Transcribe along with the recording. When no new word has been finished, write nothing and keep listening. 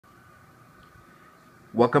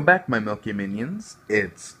Welcome back, my Milqy Minions.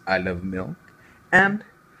 It's I Love Milk, and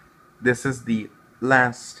this is the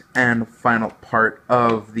last and final part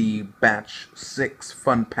of the Batch 6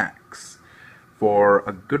 fun packs for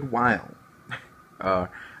a good while. Or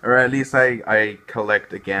at least I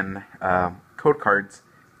collect again code cards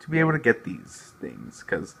to be able to get these things,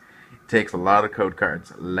 because it takes a lot of code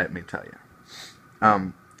cards, let me tell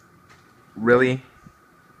you.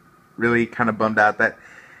 Really kind of bummed out that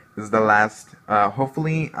this is the last.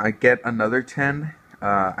 Hopefully I get another 10.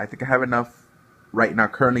 I think I have enough right now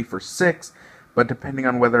currently for 6, but depending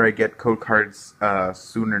on whether I get code cards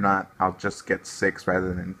soon or not, I'll just get 6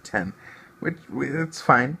 rather than 10, which it's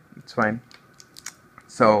fine. It's fine.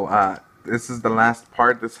 So this is the last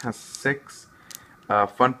part. This has 6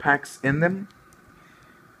 fun packs in them,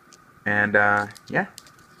 and yeah.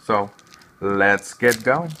 So let's get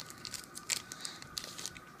going.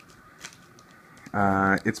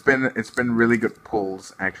 It's been really good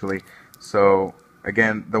pulls, actually. So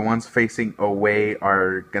again, the ones facing away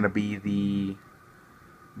are gonna be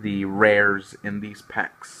the rares in these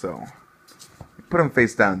packs. So put them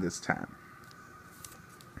face down this time.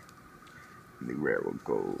 The rare will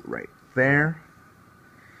go right there,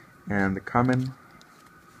 and the common.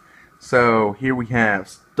 So here we have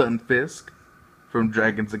Stunfisk from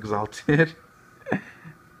Dragon's Exalted.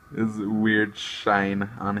 This weird shine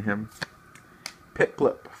on him.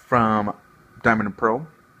 Piplup from Diamond and Pearl.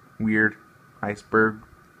 Weird iceberg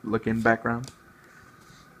looking background.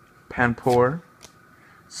 Panpour.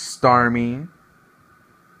 Starmie.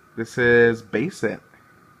 This is base set.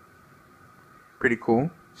 Pretty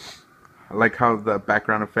cool. I like how the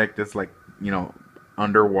background effect is like, you know,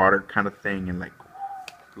 underwater kind of thing, and like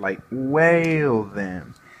whale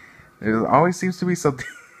then. There always seems to be something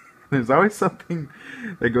there's always something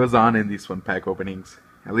that goes on in these fun pack openings.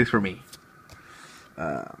 At least for me.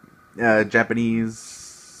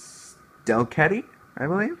 Japanese Delcatty, I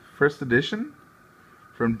believe, first edition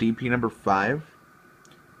from DP number 5.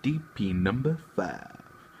 DP number 5.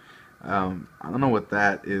 I don't know what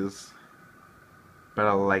that is, but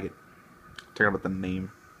I like it. Talking about the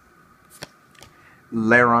name.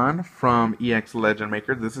 Laron from EX Legend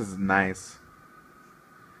Maker. This is nice.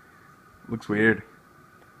 Looks weird,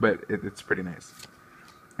 but it's pretty nice.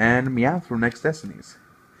 And Meowth from Next Destinies.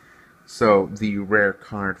 So the rare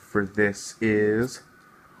card for this is,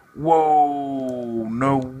 whoa,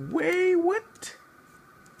 no way, what?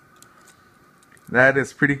 That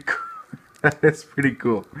is pretty cool. That is pretty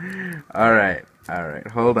cool. Alright,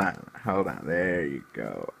 hold on, there you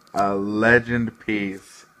go. A legend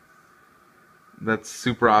piece. That's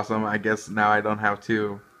super awesome. I guess now I don't have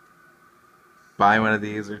to buy one of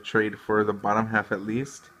these or trade for the bottom half at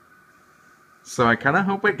least. So I kind of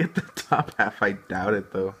hope I get the top half. I doubt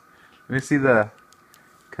it though. Let me see the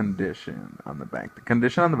condition on the back. The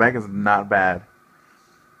condition on the back is not bad.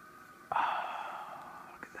 Oh,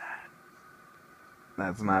 look at that.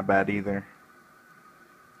 That's not bad either.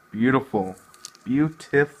 Beautiful.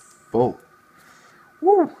 Beautiful.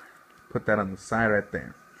 Woo! Put that on the side right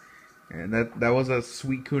there. And that was a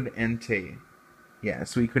Suicune Entei. Yeah,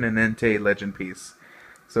 Suicune and Entei legend piece.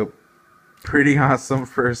 So, pretty awesome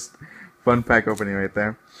first fun pack opening right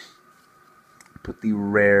there. Put the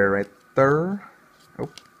rare right there. Oh.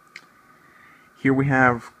 Here we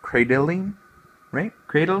have Cradily, right?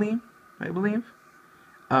 Cradily, I believe.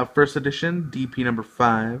 First edition, DP number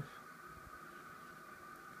 5.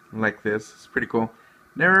 Like this. It's pretty cool.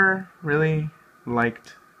 Never really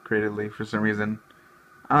liked Cradily for some reason.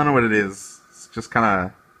 I don't know what it is. It's just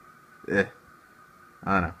kind of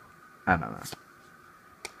I don't know.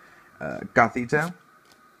 Gothita.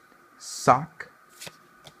 Sock.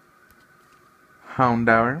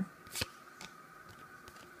 Houndour,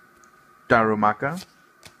 Darumaka,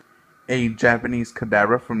 a Japanese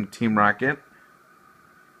Kadabra from Team Rocket.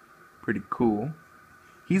 Pretty cool.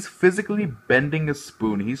 He's physically bending a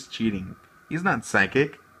spoon. He's cheating. He's not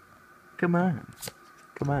psychic. Come on.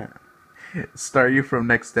 Staryu from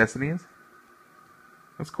Next Destinies.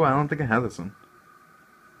 That's cool. I don't think I have this one.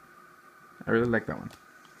 I really like that one.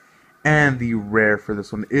 And the rare for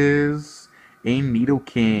this one is a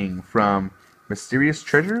Nidoking from Mysterious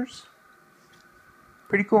Treasures.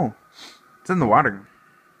 Pretty cool. It's in the water.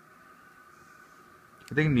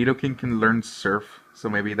 I think Nidoking can learn surf, so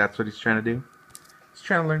maybe that's what he's trying to do. He's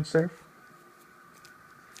trying to learn surf.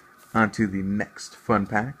 On to the next fun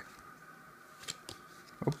pack.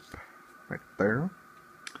 Oh, right there.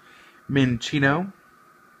 Minchino.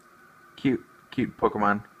 Cute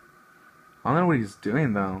Pokemon. I don't know what he's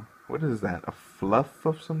doing though. What is that? A fluff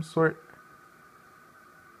of some sort?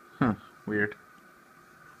 Huh, weird.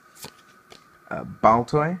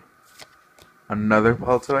 Baltoy. Another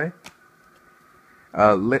Baltoy.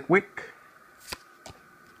 Litwick.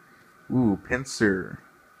 Ooh, Pinsir.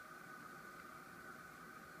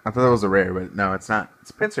 I thought that was a rare, but no, it's not.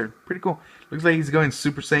 It's Pinsir. Pretty cool. Looks like he's going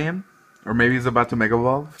Super Saiyan. Or maybe he's about to Mega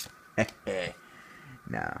Evolve.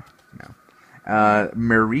 No.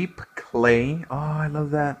 Mareep Clay. Oh, I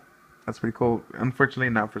love that. That's pretty cool. Unfortunately,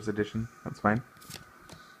 not first edition. That's fine.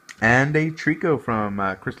 And a Trico from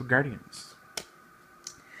Crystal Guardians.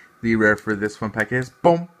 The rare for this one pack is...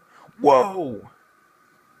 Boom! Whoa!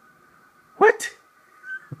 What?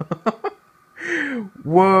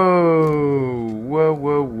 Whoa.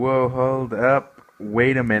 Hold up.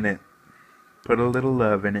 Wait a minute. Put a little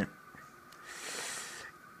love in it.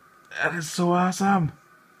 That is so awesome.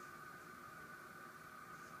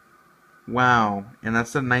 Wow. And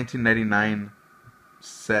that's the 1999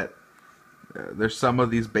 set. There's some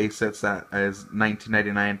of these base sets that is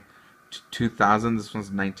 1999 to 2000. This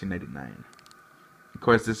one's 1999. Of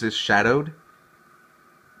course, this is shadowed.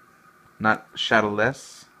 Not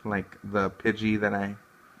shadowless. Like the Pidgey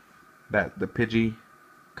the Pidgey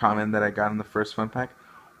common that I got in the first fun pack.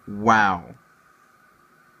 Wow.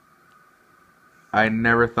 I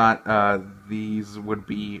never thought these would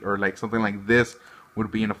be, or like something like this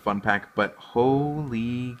would be in a fun pack, but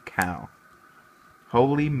holy cow.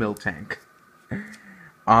 Holy Miltank.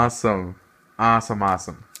 Awesome.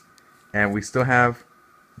 And we still have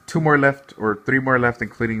 2 more left, or 3 more left,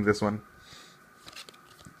 including this one.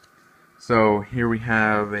 So here we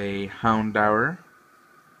have a Houndour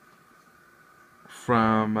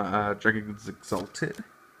from Dragon's Exalted,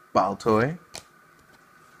 Baltoy.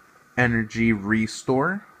 Energy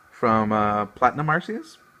Restore from Platinum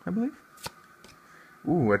Arceus, I believe.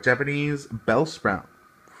 Ooh, a Japanese Bellsprout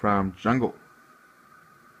from Jungle.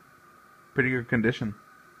 Pretty good condition.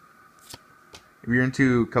 If you're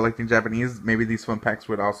into collecting Japanese, maybe these fun packs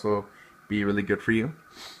would also be really good for you.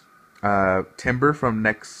 Timber from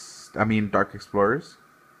Dark Explorers.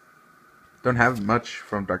 Don't have much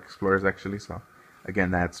from Dark Explorers actually, so again,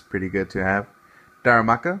 that's pretty good to have.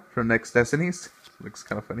 Darumaka from Next Destinies. Looks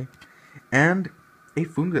kind of funny. And a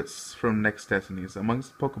Fungus from Next Destinies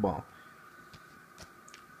amongst Pokeball.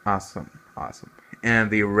 Awesome.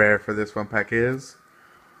 And the rare for this one pack is...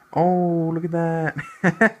 Oh, look at that.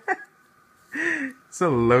 It's a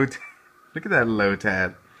Lotad. Look at that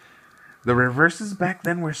Lotad. The reverses back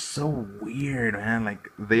then were so weird, man.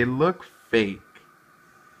 Like, they look fake.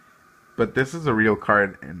 But this is a real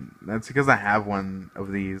card, and that's because I have one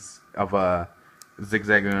of these, of a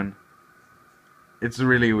Zigzagoon. It's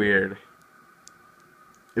really weird.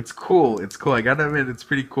 It's cool. I gotta admit, it's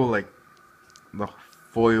pretty cool, like, the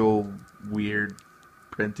foil weird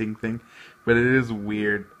printing thing. But it is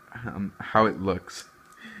weird how it looks.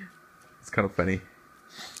 It's kind of funny.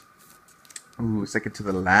 Ooh, second to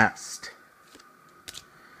the last.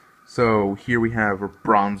 So here we have a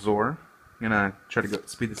Bronzor. I'm gonna try to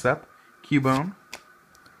speed this up. Cubone.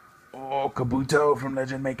 Oh, Kabuto from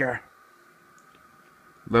Legend Maker.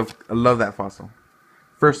 I love that fossil.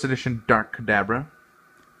 First edition Dark Kadabra.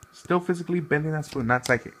 Still physically bending that spoon, not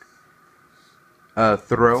psychic.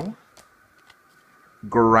 Throw.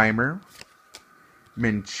 Grimer.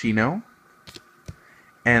 Minchino.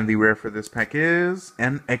 And the rare for this pack is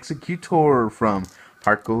an Executor from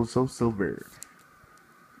Heart Gold Soul Silver.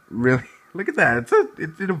 Really? Look at that.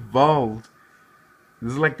 It evolved.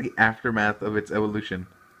 This is like the aftermath of its evolution.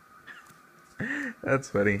 That's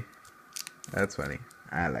funny.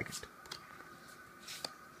 I like it.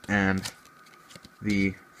 And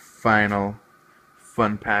the final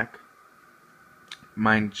fun pack.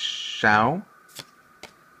 Mindshao.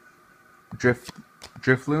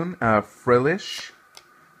 Drifloon. Frillish.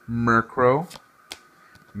 Murkrow.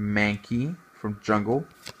 Mankey from Jungle.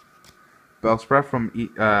 Bellsprout from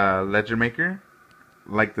Legend Maker.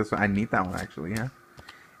 Like this one. I need that one actually, yeah.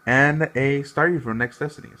 And a Staryu from Next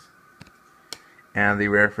Destinies. And the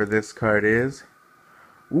rare for this card is...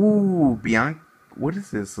 Ooh, Bianca. What is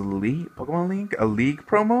this? Pokemon League? A League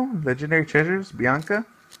promo? Legendary Treasures? Bianca?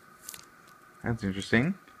 That's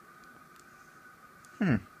interesting.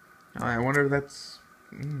 I wonder if that's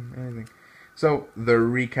anything. So, the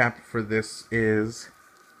recap for this is...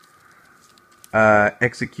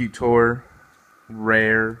 Executor,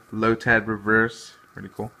 Rare, Lotad Reverse, pretty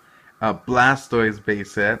cool. Blastoise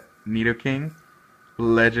base set, Nidoking,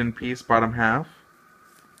 Legend Piece bottom half,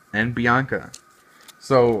 and Bianca.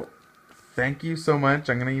 So, thank you so much.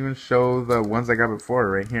 I'm going to even show the ones I got before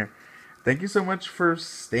right here. Thank you so much for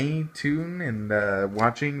staying tuned and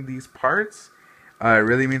watching these parts. It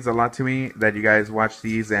really means a lot to me that you guys watch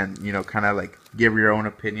these and, you know, kind of like give your own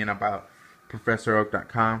opinion about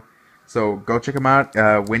ProfessorOak.com. So go check them out.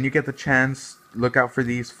 When you get the chance, look out for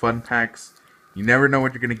these fun packs. You never know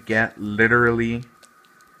what you're gonna get. Literally,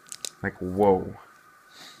 like, whoa.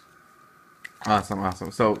 Awesome,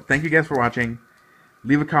 awesome. So thank you guys for watching.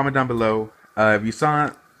 Leave a comment down below. If you saw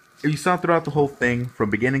throughout the whole thing from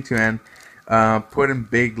beginning to end, put in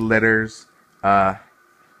big letters,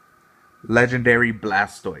 Legendary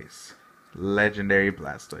Blastoise. Legendary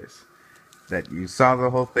Blastoise. That you saw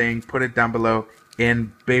the whole thing, put it down below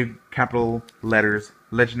in big capital letters,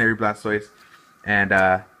 Legendary Blastoise. And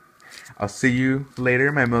I'll see you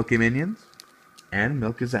later, my Milqy Minions. And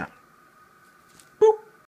Milk is out.